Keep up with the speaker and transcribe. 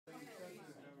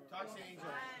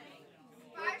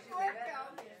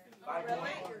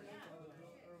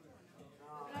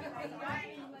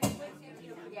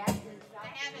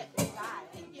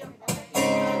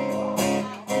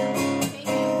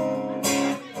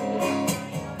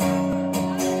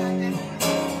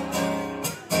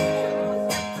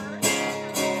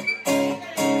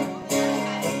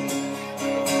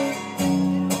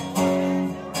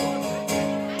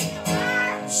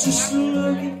Just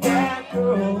look at that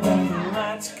girl when the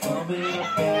lights coming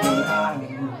up behind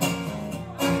her.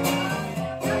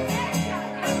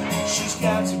 She's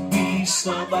got to be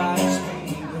somebody's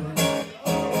baby.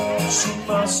 She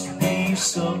must be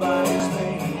somebody's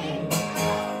baby.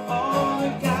 All the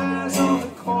guys on the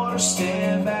corner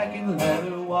stand back and let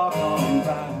her walk on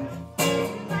by.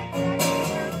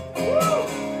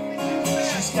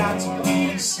 She's got to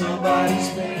be somebody's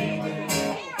baby.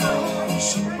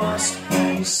 She must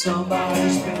be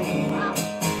somebody's baby.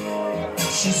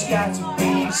 She's got to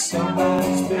be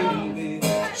somebody's baby.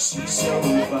 She's so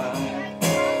fine.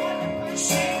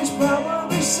 She's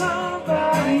probably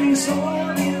somebody's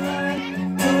only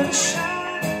light, but a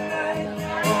shining light.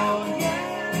 Oh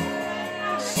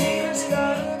yeah, she's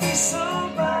gotta be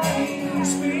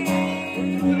somebody's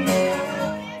baby.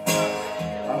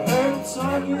 I heard her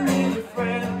talking with a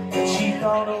friend, and she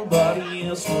thought nobody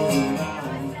else was around.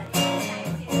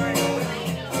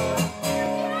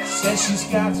 Said she's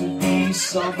got to be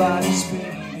somebody's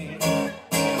baby.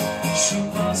 She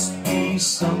must be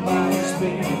somebody's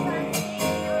baby.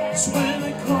 So when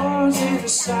the cars and the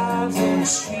signs and the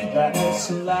street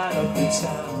lights light up the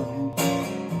town,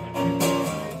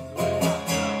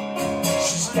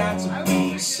 she's got to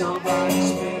be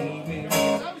somebody's baby.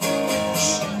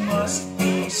 She must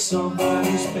be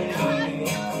somebody's baby.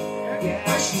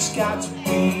 Yeah, she's got to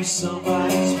be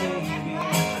somebody's baby.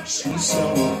 She's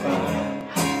so fine.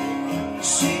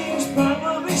 She's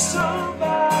probably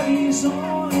somebody's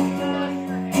only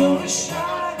light, gonna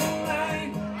shine at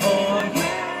night. Oh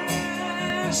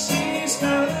yeah, she's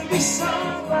gotta be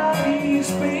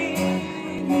somebody's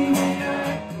baby.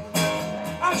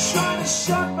 I'm trying to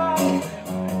shut my mouth,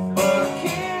 but I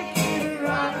can't get her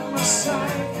out of my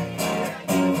sight.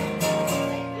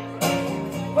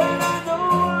 But I know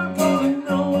I'm gonna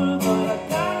know her, but I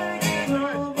gotta get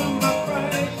over my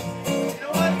pride.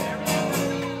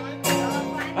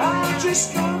 I'm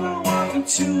just gonna walk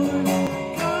into her,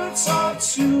 gonna talk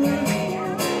to her.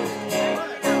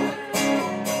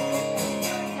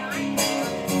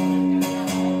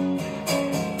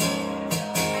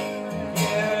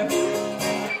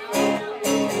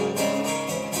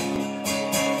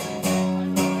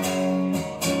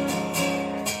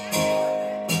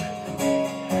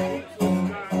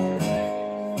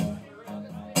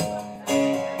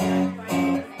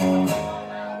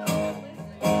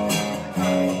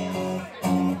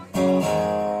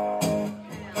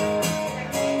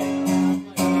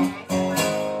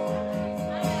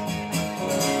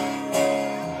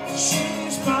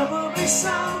 She's probably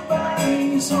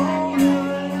somebody's only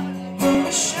light,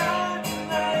 gonna shine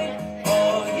tonight.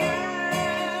 Oh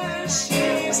yeah,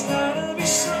 she's gotta be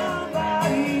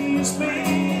somebody's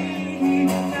baby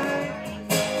tonight.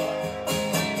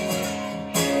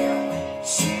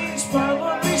 She's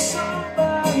probably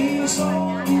somebody's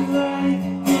only light,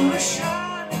 gonna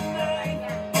shine tonight.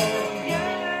 Oh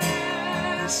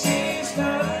yeah, she's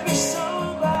gotta be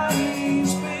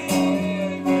somebody's baby.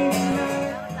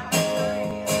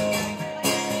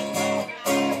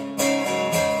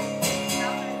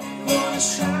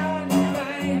 Shine at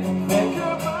night, make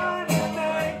her mine at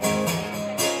night.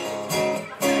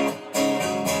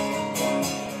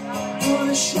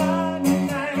 Wanna shine at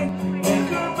night, make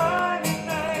her mine at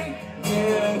night.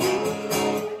 Yeah.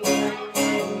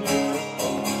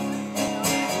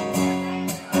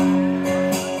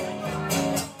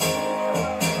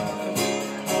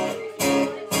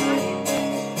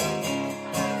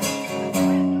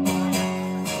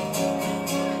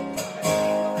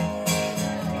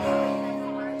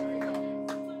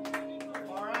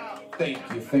 Thank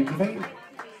you, thank you, thank you.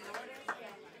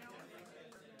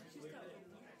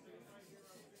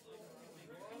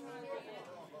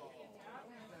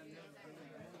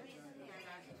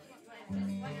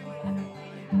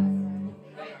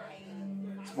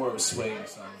 It's more of a swaying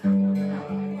song.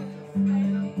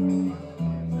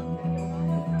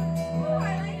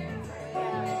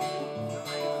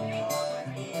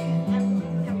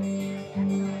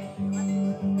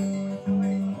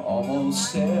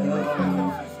 Almost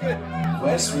there,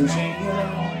 West Virginia,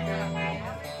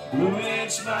 Blue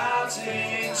Ridge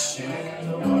Mountains,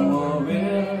 Shenandoah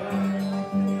River.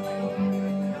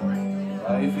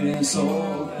 Life is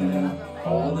older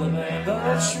than the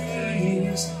tree.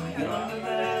 days. Under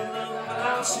that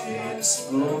mountains,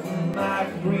 floating like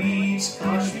a breeze.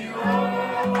 Country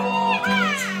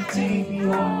roads, take me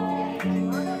home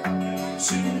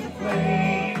to the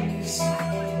place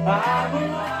I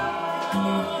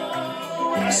belong.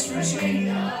 West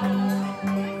Virginia,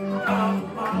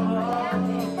 mama,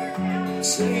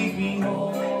 take me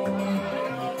home.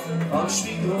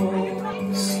 Country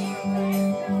roads,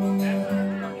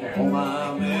 all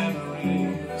my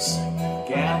memories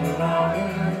gather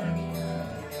round her.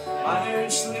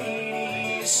 Irish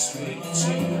lady, sweet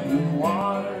to the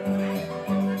water,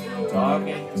 dark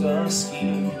and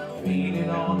dusky, painted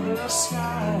on the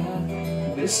sky.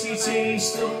 Misty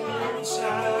taste of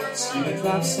moonshine,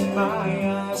 teardrops in my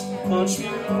eyes.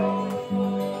 Country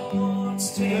roads,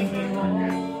 take me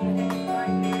home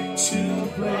to the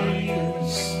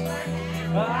place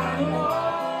I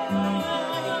belong.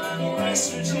 West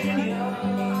Virginia,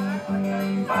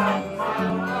 mama,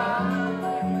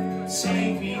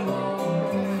 take me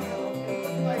home.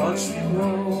 Country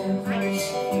roads,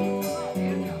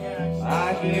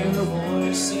 I hear her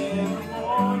voice in the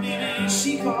morning as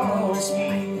she calls me.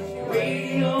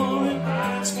 Radio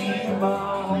reminds me of my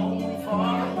home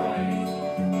far away.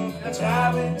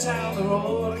 Driving down the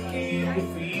road, I get the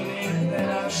feeling that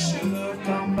I should have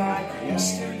come back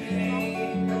yesterday.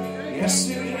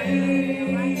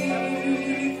 Yesterday,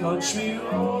 country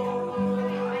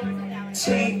road,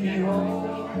 take me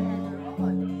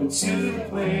home to the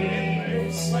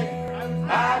place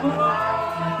I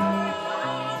belong.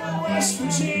 West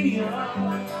Virginia,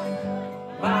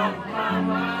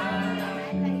 mama,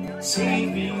 take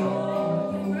me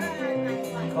home.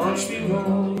 Country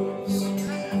roads,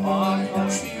 on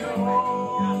country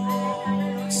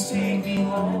roads, take me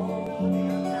home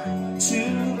to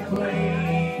the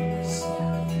place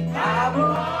I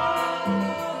belong.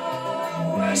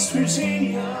 West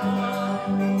Virginia,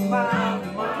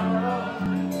 mama,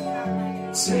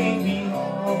 take me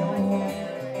home.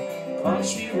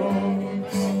 Country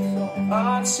roads,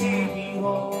 take me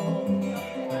home.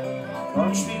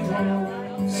 Country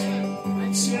roads,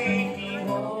 take me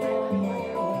home.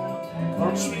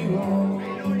 Country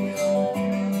roads.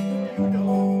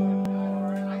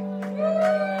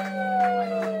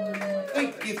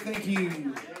 Thank you.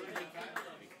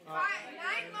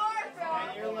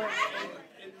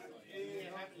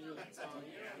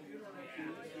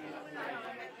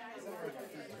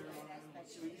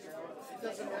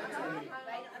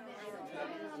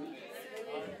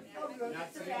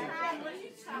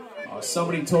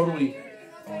 Somebody totally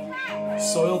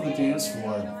soiled the dance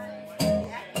floor.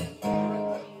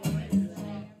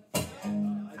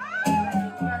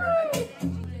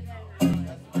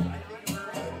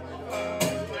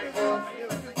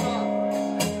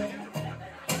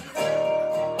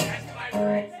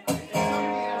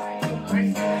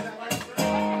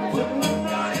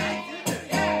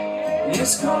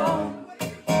 It's cold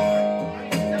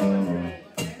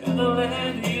and the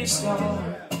land is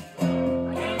dark,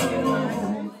 and the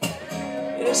moon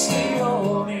is the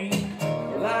only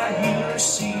light you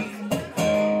see.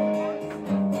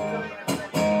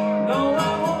 No, I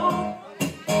won't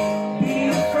be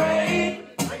afraid.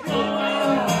 No, I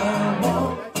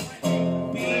won't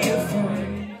be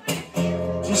afraid.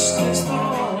 Just as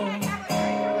long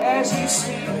as you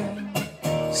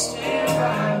stand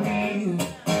by me.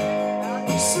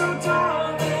 So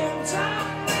darling,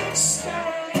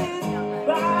 stand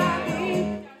by me.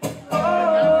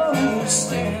 Oh,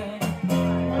 stand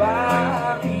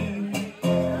by me.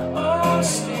 Oh,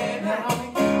 stand now.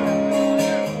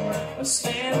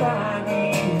 Stand by me.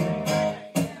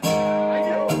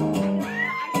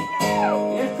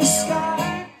 If the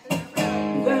sky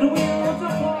that we look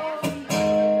upon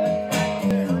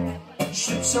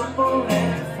should tumble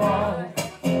and fall,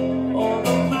 all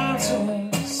the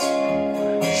mountains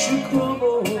should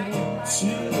crumble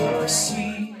to the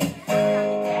sea.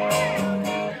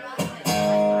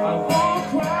 I won't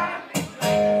cry,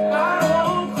 I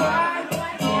won't cry,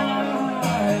 I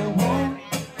won't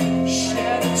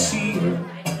shed a tear.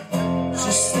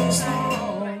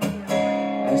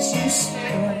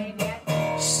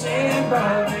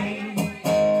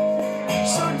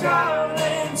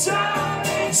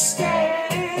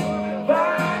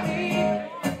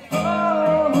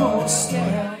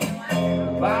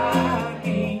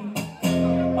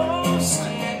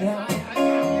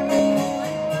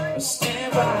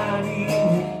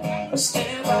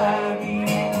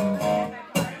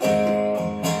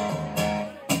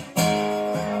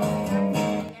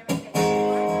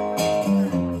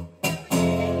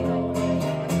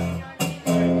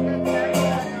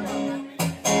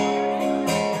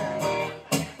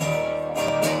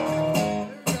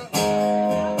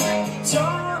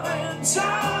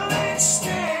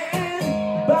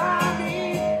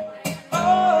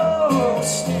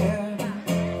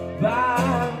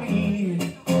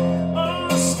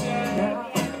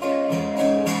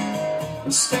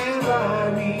 stand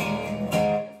by me.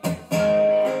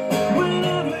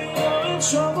 Whenever you're in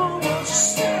trouble, won't you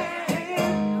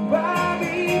stand by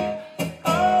me?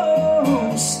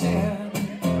 Oh, stand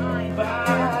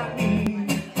by me.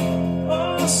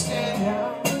 Oh, stand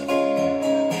out.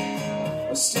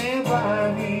 Oh, stand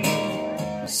by me.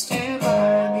 Oh, stand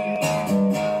by me.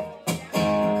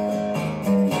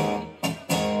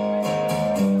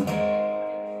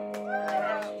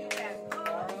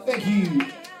 Thank you.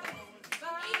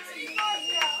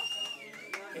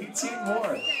 18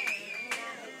 more.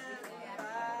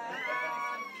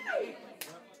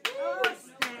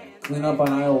 Clean up on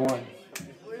aisle 1.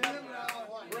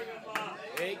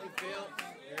 Thank you, Phil.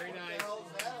 Very nice.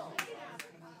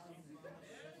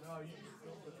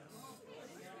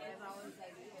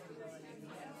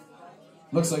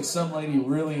 Looks like some lady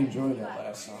really enjoyed that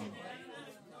last song.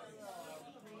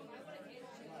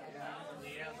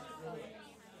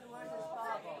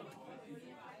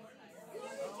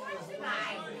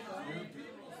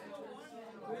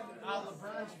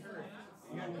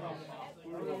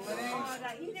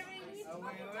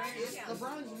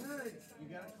 LeBron's hurt. You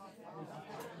gotta call.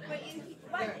 But he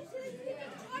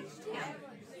touched him.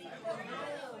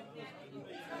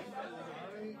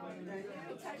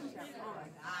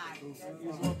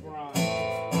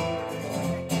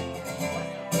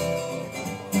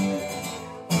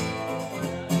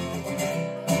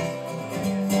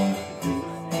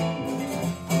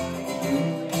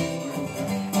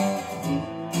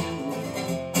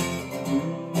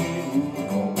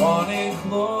 Wanting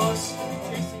close,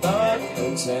 the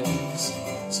curtains.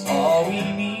 It's all we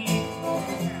need.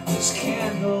 This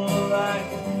candlelight,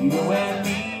 you and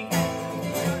me,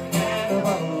 and a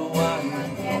bottle of wine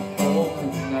the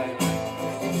whole night.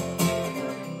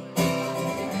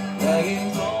 Now you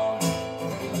know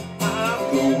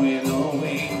I'm going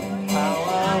away. How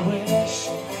I wish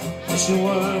that you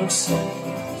were so.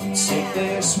 Take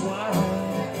this wine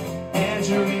and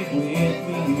drink with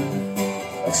me.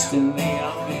 Let's delay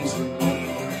our misery.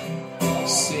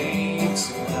 Save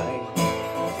tonight.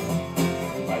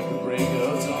 Like the break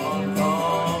of dawn,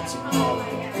 come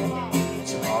tomorrow.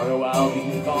 Tomorrow I'll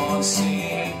be gone.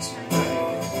 Save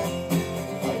tonight.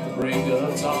 Like the break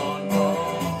of dawn,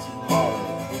 come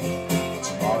tomorrow.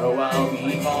 Tomorrow I'll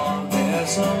be gone.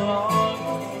 There's a log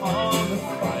on the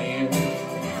fire,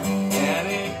 and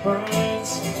it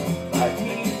burns like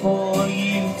before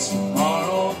you.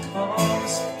 Tomorrow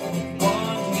comes.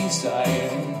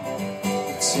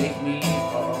 Take me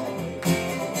home.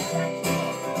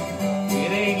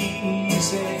 It ain't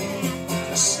easy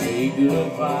to say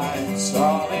goodbye,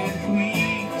 darling.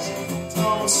 Please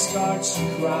don't start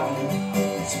to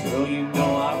cry. Still, you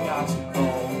know I've got to go.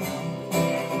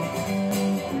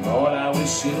 Lord, I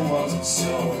wish it wasn't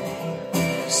so.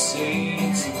 Say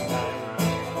tonight,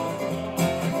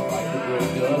 like the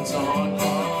break of dawn,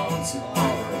 come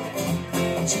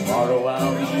tomorrow. Tomorrow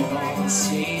I'll be gone.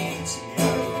 Say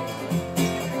tonight.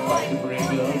 Like the break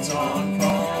of dawn,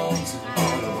 come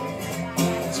tomorrow.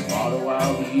 Tomorrow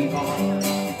I'll be gone.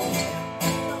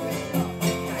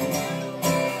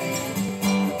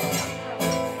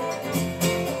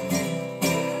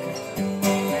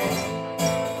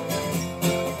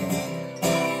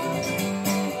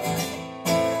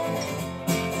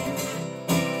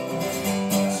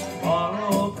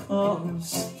 Tomorrow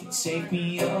comes to take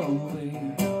me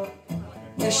away.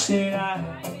 Wish that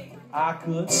I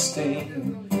could stay.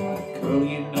 Girl,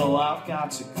 you know I've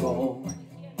got to go.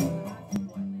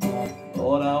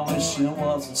 Lord, I wish it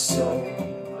wasn't so.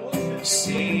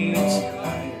 See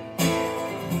tonight.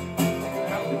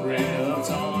 The break of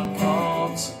dawn,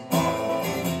 come tomorrow.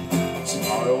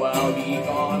 Tomorrow I'll be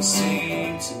gone.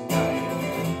 See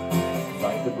tonight.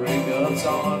 Like the break of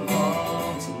dawn,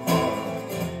 come tomorrow.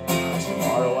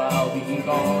 Tomorrow I'll be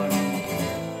gone.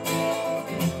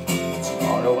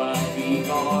 Tomorrow I'll be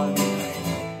gone.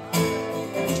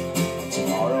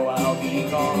 Tomorrow I'll be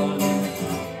gone.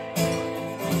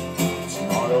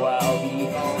 Tomorrow I'll be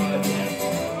gone.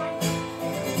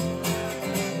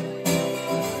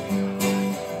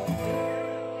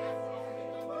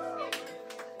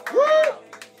 Woo!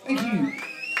 Thank you.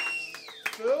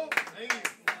 Phil, thank you.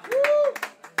 Woo!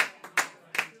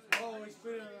 Oh, it's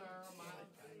been on my.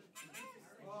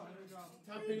 Oh, here we go.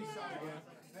 Tom Petty song, yeah.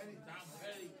 Petty.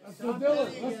 Let's go,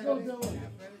 Dylan. Let's go, Dylan.